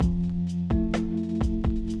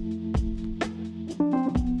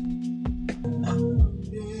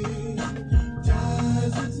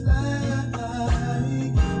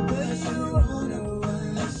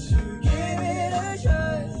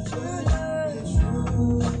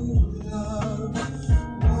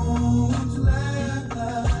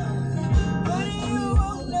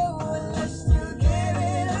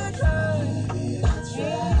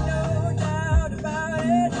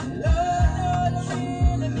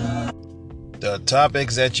The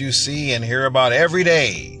topics that you see and hear about every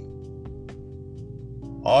day.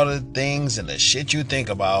 All the things and the shit you think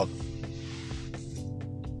about.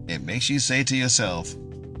 It makes you say to yourself,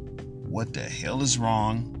 what the hell is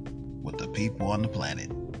wrong with the people on the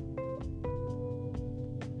planet?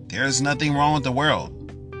 There's nothing wrong with the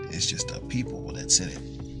world. It's just the people that's in it.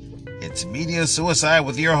 It's Media Suicide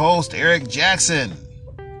with your host, Eric Jackson.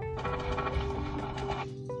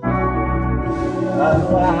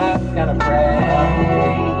 I've got a friend.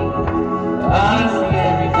 I see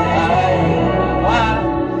everything. Why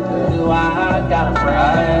do I got a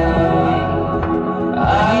friend? I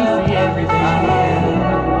see everything.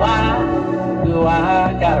 Why do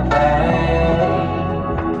I got a friend?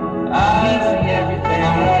 I see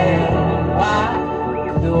everything. Why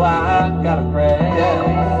do I got a friend?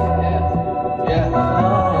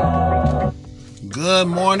 Yeah. Good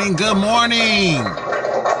morning, good morning.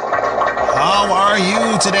 How are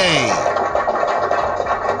you today?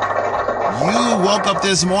 You woke up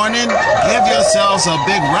this morning. Give yourselves a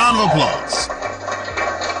big round of applause.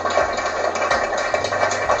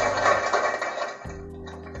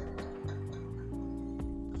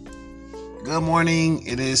 Good morning.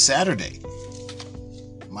 It is Saturday.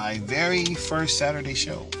 My very first Saturday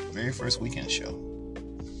show. Very first weekend show.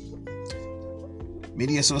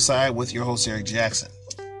 Media Suicide with your host, Eric Jackson.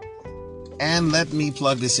 And let me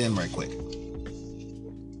plug this in right quick.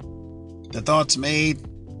 The thoughts made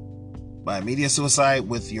by Media Suicide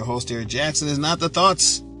with your host, Eric Jackson, is not the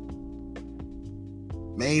thoughts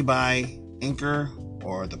made by Anchor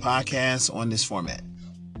or the podcast on this format.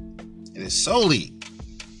 It is solely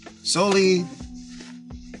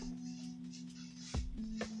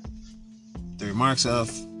the remarks of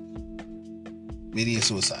Media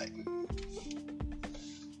Suicide.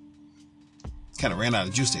 Kind of ran out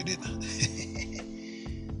of juice there, didn't I?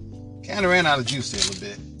 Kind of ran out of juice there a little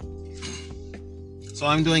bit. So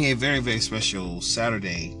I'm doing a very, very special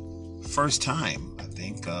Saturday, first time, I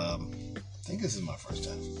think this is my first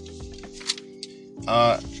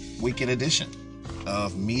time, weekend edition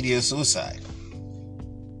of Media Suicide.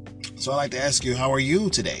 So I'd like to ask you, how are you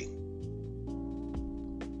today?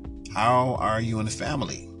 How are you and the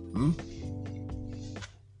family?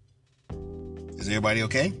 Is everybody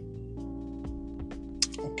okay?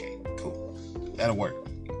 Okay, cool. That'll work.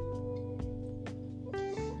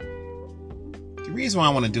 The reason why I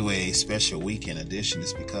want to do a special weekend edition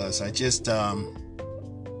is because I just had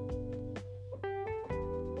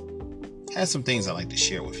some things I'd like to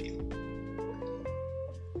share with you.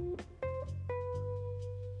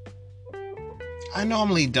 I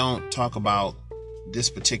normally don't talk about this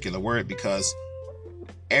particular word because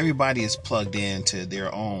everybody is plugged into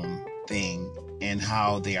their own thing and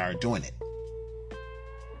how they are doing it.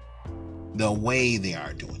 The way they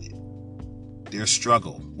are doing it. Their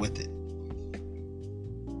struggle with it.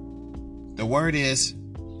 The word is,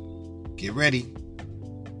 get ready,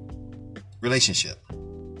 relationship.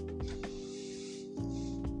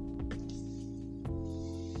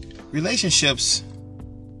 Relationships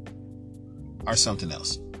are something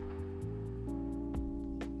else.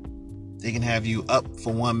 They can have you up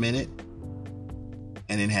for 1 minute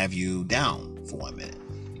and then have you down for 1 minute.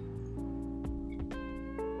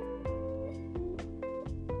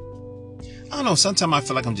 I don't know, sometimes I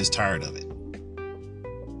feel like I'm just tired of it.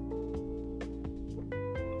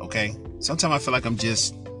 Okay? Sometimes I feel like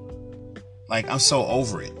I'm so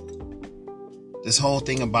over it. This whole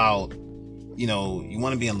thing about, you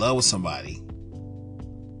want to be in love with somebody.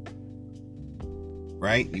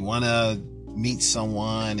 Right? You want to meet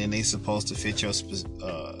someone and they're supposed to fit your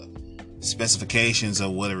specifications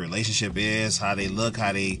of what a relationship is, how they look,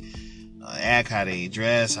 how they act, how they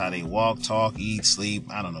dress, how they walk, talk, eat, sleep.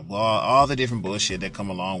 I don't know. All the different bullshit that come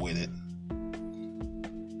along with it.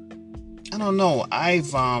 I don't know. I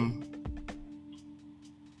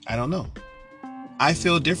don't know. I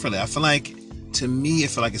feel differently. I feel like, to me,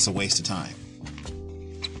 it's a waste of time.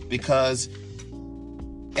 Because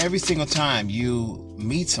every single time you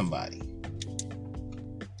meet somebody,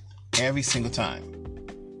 every single time,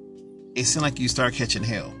 it seems like you start catching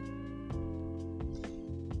hell.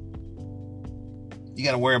 You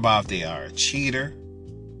got to worry about if they are a cheater.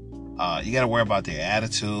 You got to worry about their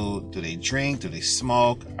attitude. Do they drink? Do they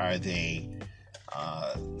smoke? Are they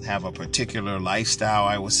have a particular lifestyle,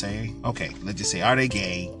 I would say? Okay, let's just say, are they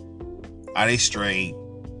gay? Are they straight?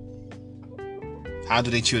 How do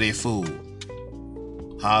they chew their food?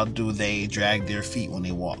 How do they drag their feet when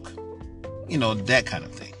they walk? That kind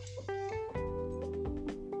of thing.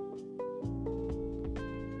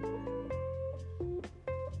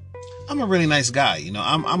 I'm a really nice guy. You know,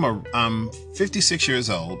 I'm 56 years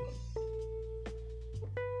old.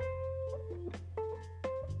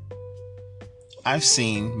 I've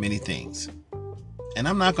seen many things. And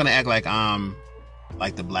I'm not going to act like I'm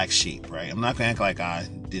like the black sheep, right? I'm not going to act like I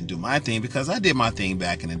didn't do my thing, because I did my thing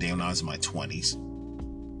back in the day when I was in my 20s.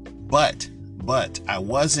 But I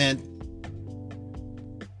wasn't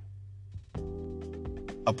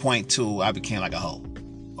a point to I became like a hoe.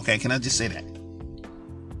 Okay, can I just say that?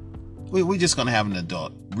 We're just going to have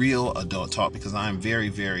an real adult talk, because I'm very,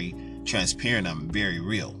 very transparent. I'm very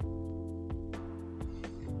real.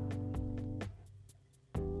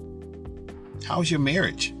 How's your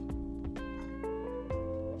marriage?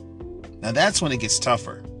 Now that's when it gets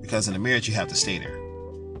tougher, because in a marriage you have to stay there.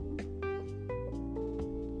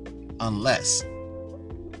 Unless,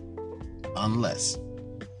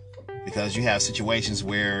 because you have situations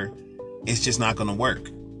where it's just not going to work.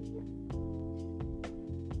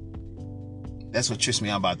 That's what trips me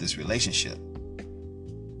out about this relationship.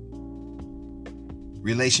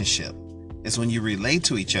 Relationship is when you relate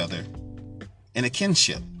to each other in a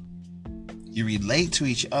kinship. You relate to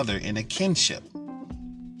each other in a kinship.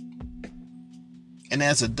 And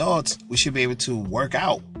as adults, we should be able to work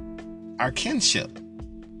out our kinship.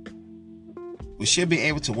 We should be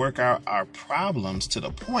able to work out our problems to the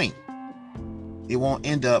point it won't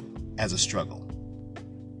end up as a struggle.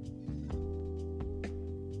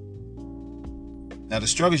 Now, the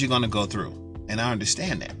struggles you're going to go through, and I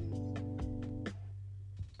understand that.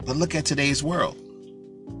 But look at today's world.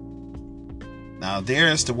 Now,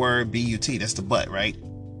 there's the word B-U-T. That's the but, right?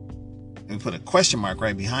 And we put a question mark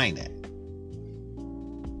right behind that.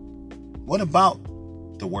 What about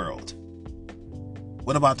the world?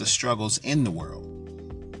 What about the struggles in the world?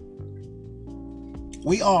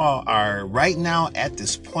 We all are right now at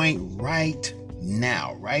this point, right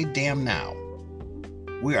damn now,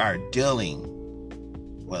 we are dealing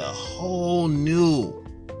with a whole new,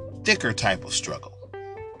 thicker type of struggle.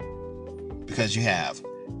 Because you have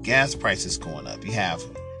gas prices going up. You have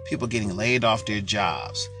people getting laid off their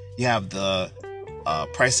jobs. You have the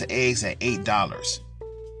price of eggs at $8.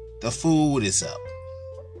 The food is up.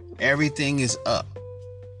 Everything is up.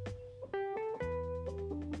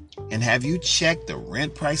 And have you checked the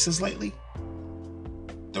rent prices lately?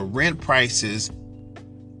 The rent prices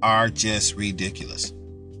are just ridiculous.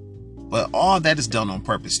 But all that is done on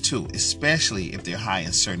purpose too, especially if they're high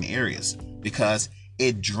in certain areas, because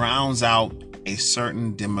it drowns out a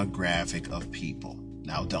certain demographic of people.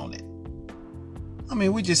 Now, don't it? I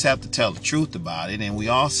mean, we just have to tell the truth about it, and we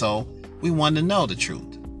want to know the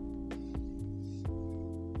truth.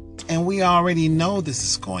 And we already know this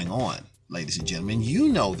is going on, ladies and gentlemen. You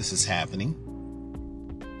know this is happening.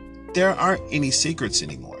 There aren't any secrets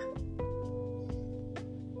anymore.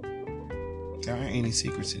 There aren't any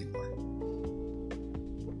secrets anymore.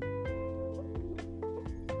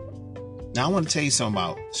 Now, I want to tell you something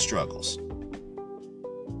about struggles.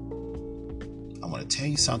 I want to tell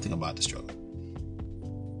you something about the struggle.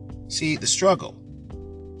 See, the struggle,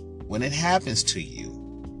 when it happens to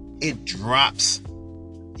you, it drops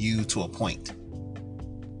you to a point.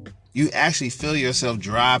 You actually feel yourself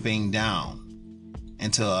dropping down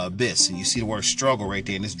into an abyss, and you see the word struggle right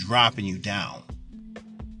there, and it's dropping you down.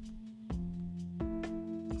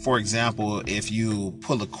 For example, if you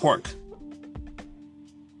pull a cork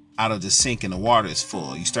out of the sink and the water is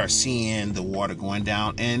full, you start seeing the water going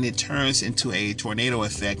down, and it turns into a tornado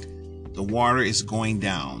effect. The water is going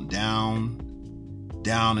down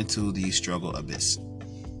into the struggle abyss.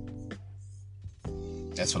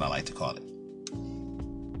 That's what I like to call it.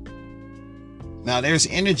 Now, there's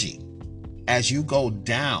energy as you go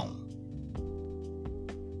down.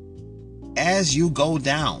 As you go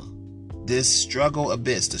down this struggle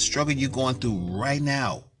abyss, the struggle you're going through right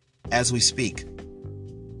now as we speak.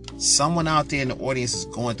 Someone out there in the audience is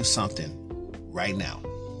going through something right now.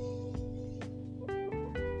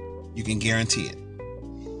 You can guarantee it.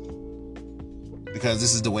 Because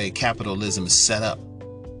this is the way capitalism is set up.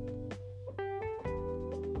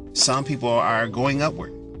 Some people are going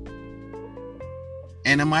upward.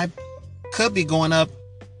 And it could be going up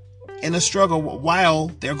in a struggle while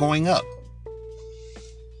they're going up.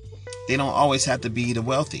 They don't always have to be the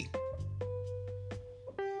wealthy.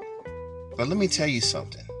 But let me tell you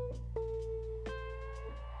something.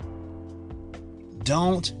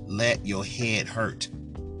 Don't let your head hurt.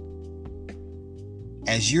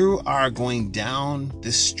 As you are going down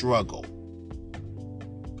this struggle,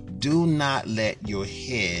 do not let your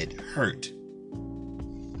head hurt.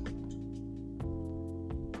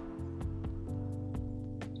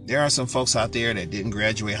 There are some folks out there that didn't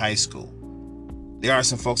graduate high school. There are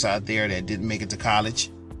some folks out there that didn't make it to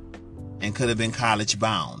college and could have been college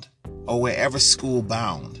bound or wherever school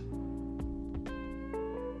bound.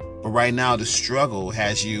 But right now, the struggle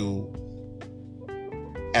has you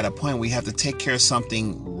at a point where you have to take care of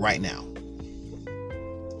something right now.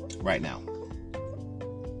 Right now.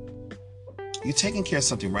 You're taking care of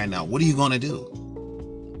something right now. What are you going to do?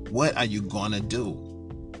 What are you going to do?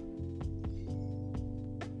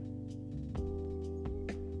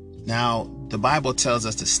 Now, the Bible tells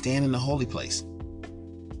us to stand in the holy place.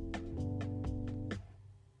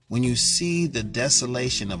 When you see the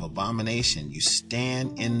desolation of abomination, you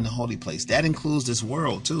stand in the holy place. That includes this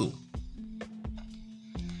world too.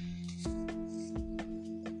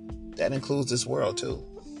 That includes this world too.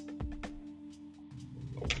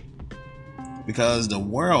 Because the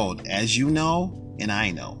world, as you know, and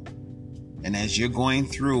I know, and as you're going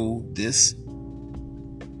through this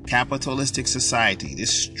capitalistic society,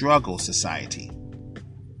 this struggle society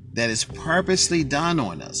that is purposely done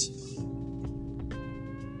on us,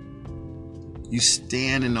 you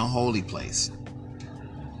stand in the holy place.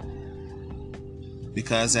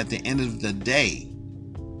 Because at the end of the day,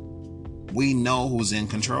 we know who's in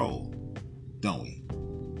control, don't we?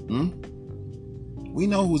 We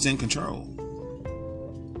know who's in control.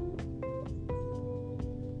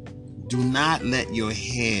 Do not let your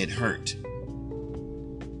head hurt.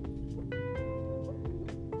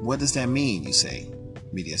 What does that mean, you say?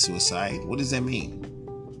 Media suicide? What does that mean?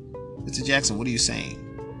 Mr. Jackson, what are you saying?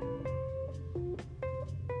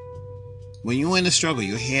 When you're in the struggle,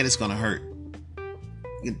 your head is going to hurt.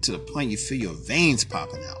 You get to the point you feel your veins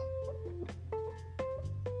popping out.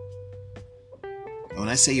 And when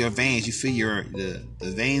I say your veins, you feel the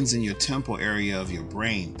veins in your temple area of your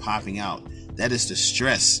brain popping out. That is the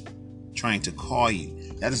stress trying to call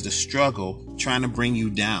you. That is the struggle trying to bring you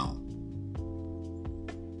down.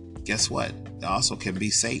 Guess what? That also can be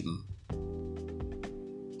Satan.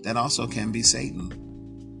 That also can be Satan.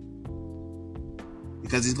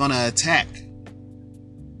 Because he's going to attack.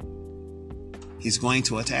 He's going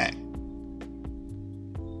to attack.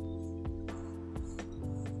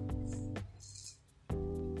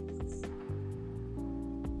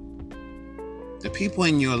 The people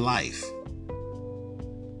in your life,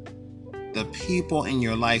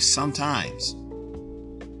 sometimes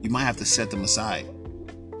you might have to set them aside.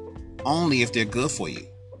 Only if they're good for you.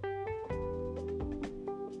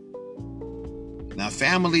 Now,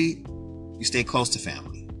 family, you stay close to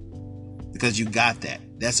family because you got that.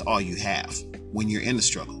 That's all you have when you're in the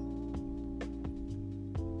struggle.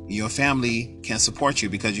 Your family can support you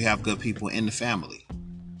because you have good people in the family.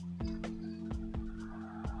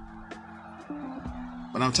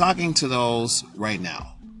 But I'm talking to those right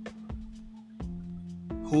now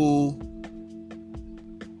who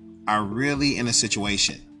are really in a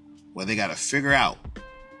situation where they got to figure out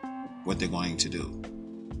what they're going to do.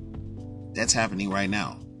 That's happening right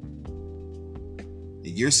now.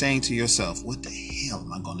 You're saying to yourself, what the hell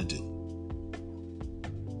am I going to do?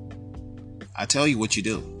 I tell you what you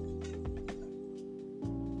do.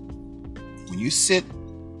 When you sit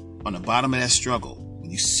on the bottom of that struggle, when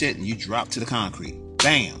you sit and you drop to the concrete,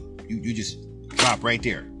 bam, you just drop right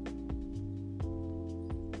there.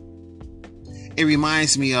 It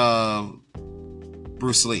reminds me of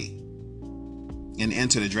Bruce Lee in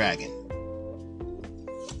Enter the Dragon.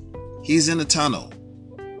 He's in the tunnel.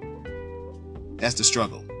 That's the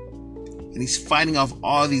struggle. And he's fighting off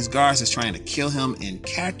all these guards that's trying to kill him and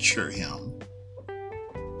capture him.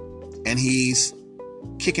 And he's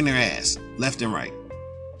kicking their ass left and right.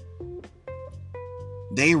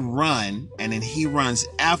 They run, and then he runs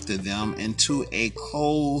after them into a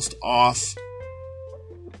closed off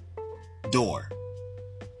door.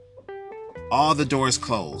 All the doors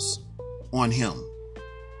close on him.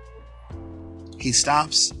 He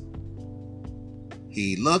stops.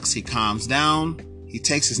 He looks, he calms down, he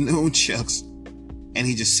takes his nunchucks, and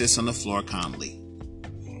he just sits on the floor calmly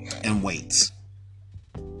and waits.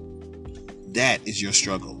 That is your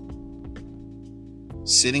struggle.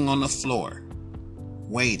 Sitting on the floor,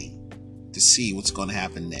 waiting to see what's going to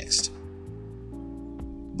happen next.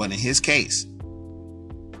 But in his case,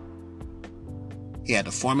 he had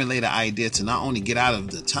to formulate an idea to not only get out of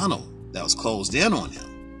the tunnel that was closed in on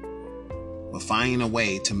him, but find a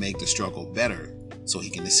way to make the struggle better so he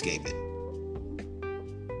can escape it.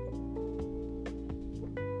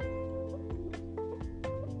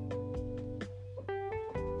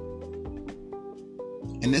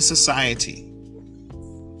 In this society,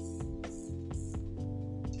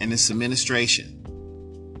 in this administration,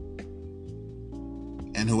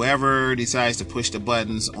 and whoever decides to push the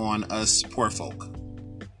buttons on us poor folk,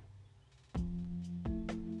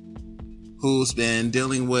 who's been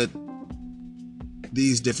dealing with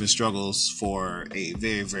these different struggles for a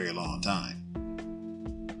very, very long time.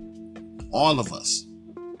 All of us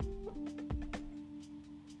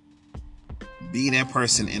Be that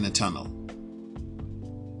person in the tunnel.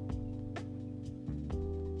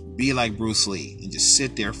 Be like Bruce Lee and just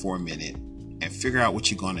sit there for a minute and figure out what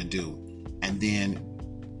you're going to do. And then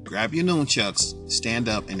grab your nunchucks, stand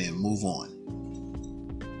up, and then move on.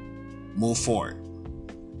 Move forward.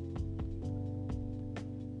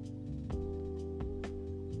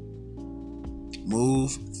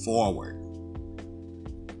 Move forward.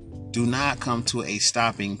 Do not come to a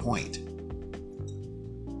stopping point.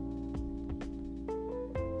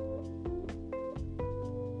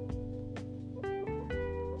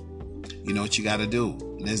 You know what you got to do.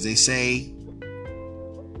 And as they say,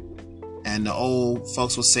 and the old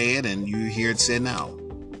folks will say it, and you hear it said now,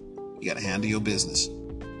 you got to handle your business.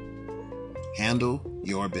 Handle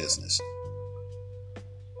your business.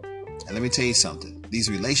 And let me tell you something. These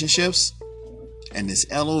relationships and this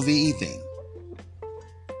LOVE thing,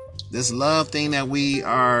 this love thing that we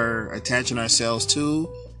are attaching ourselves to,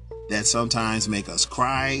 that sometimes make us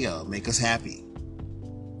cry, make us happy.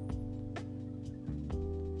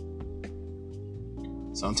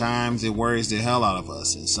 Sometimes it worries the hell out of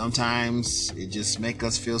us, and sometimes it just makes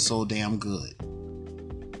us feel so damn good.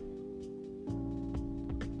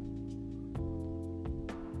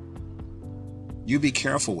 You be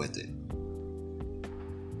careful with it.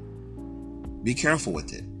 Be careful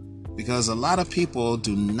with it. Because a lot of people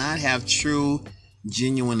do not have true,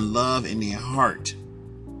 genuine love in their heart.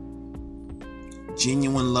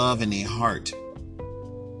 Genuine love in their heart.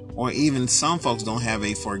 Or even some folks don't have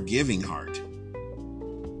a forgiving heart.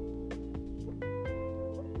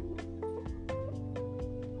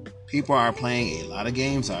 People are playing a lot of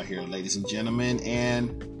games out here, ladies and gentlemen,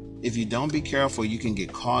 and if you don't be careful, you can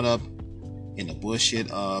get caught up in the bullshit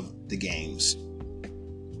of the games.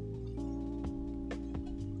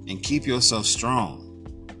 And keep yourself strong.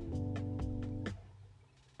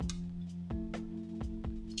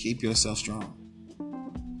 Keep yourself strong.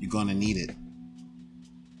 You're going to need it.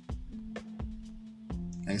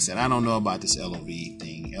 Like I said, I don't know about this LOVE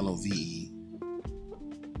thing, LOVE.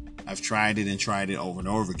 I've tried it and tried it over and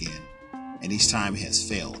over again, and each time it has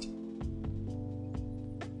failed.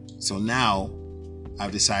 So now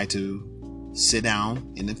I've decided to sit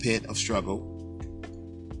down in the pit of struggle,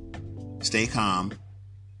 stay calm,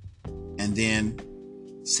 and then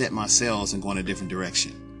set my sails and go in a different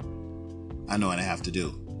direction. I know what I have to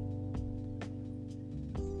do.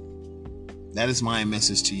 That is my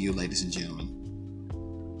message to you, ladies and gentlemen.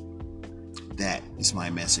 That is my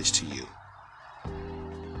message to you.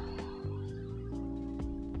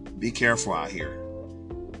 Be careful out here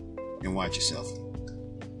and watch yourself.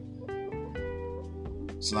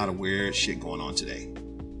 There's a lot of weird shit going on today.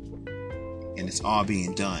 And it's all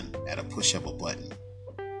being done at a push of a button.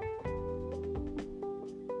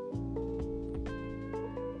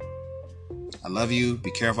 I love you.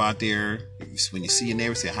 Be careful out there. When you see your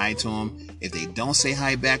neighbor, say hi to them. If they don't say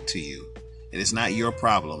hi back to you, it is not your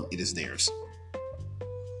problem. It is theirs.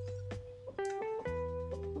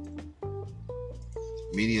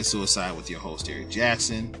 Media Suicide with your host, Eric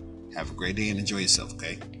Jackson. Have a great day and enjoy yourself,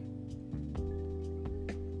 okay?